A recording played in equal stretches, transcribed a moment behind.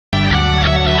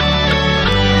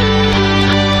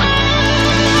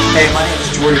Hey, my name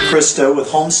is Jordy Christo with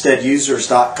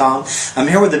HomesteadUsers.com. I'm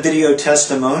here with a video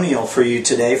testimonial for you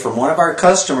today from one of our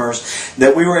customers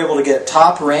that we were able to get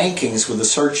top rankings with the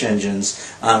search engines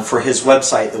for his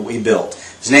website that we built.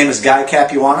 His name is Guy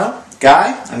Capuano.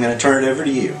 Guy, I'm going to turn it over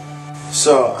to you.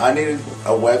 So I needed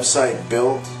a website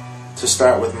built to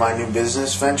start with my new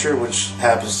business venture, which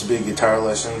happens to be guitar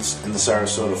lessons in the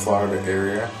Sarasota, Florida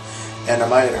area. And I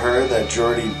might have heard that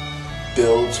Jordy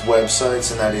builds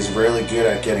websites and that he's really good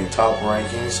at getting top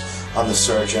rankings on the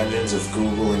search engines of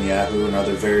Google and Yahoo and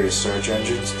other various search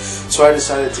engines. So I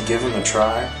decided to give him a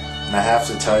try, and I have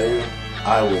to tell you,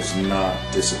 I was not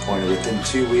disappointed. Within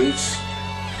 2 weeks,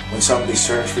 when somebody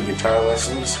searched for guitar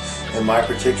lessons in my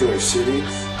particular city,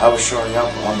 I was showing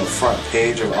up on the front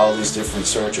page of all these different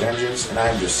search engines, and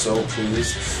I'm just so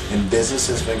pleased. And business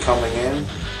has been coming in,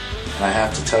 and I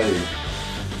have to tell you,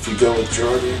 if you go with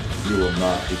Jordy, you will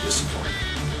not be disappointed.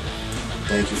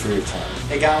 Thank you for your time.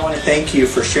 Hey Guy, I want to thank you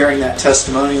for sharing that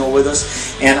testimonial with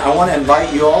us, and I want to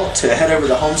invite you all to head over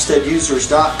to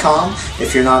HomesteadUsers.com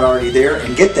if you're not already there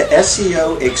and get the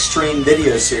SEO Extreme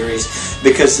video series,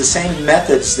 because the same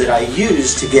methods that I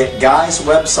use to get Guy's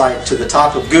website to the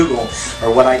top of Google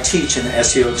are what I teach in the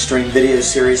SEO Extreme video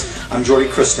series. I'm Jordy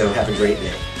Christo. Have a great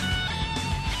day.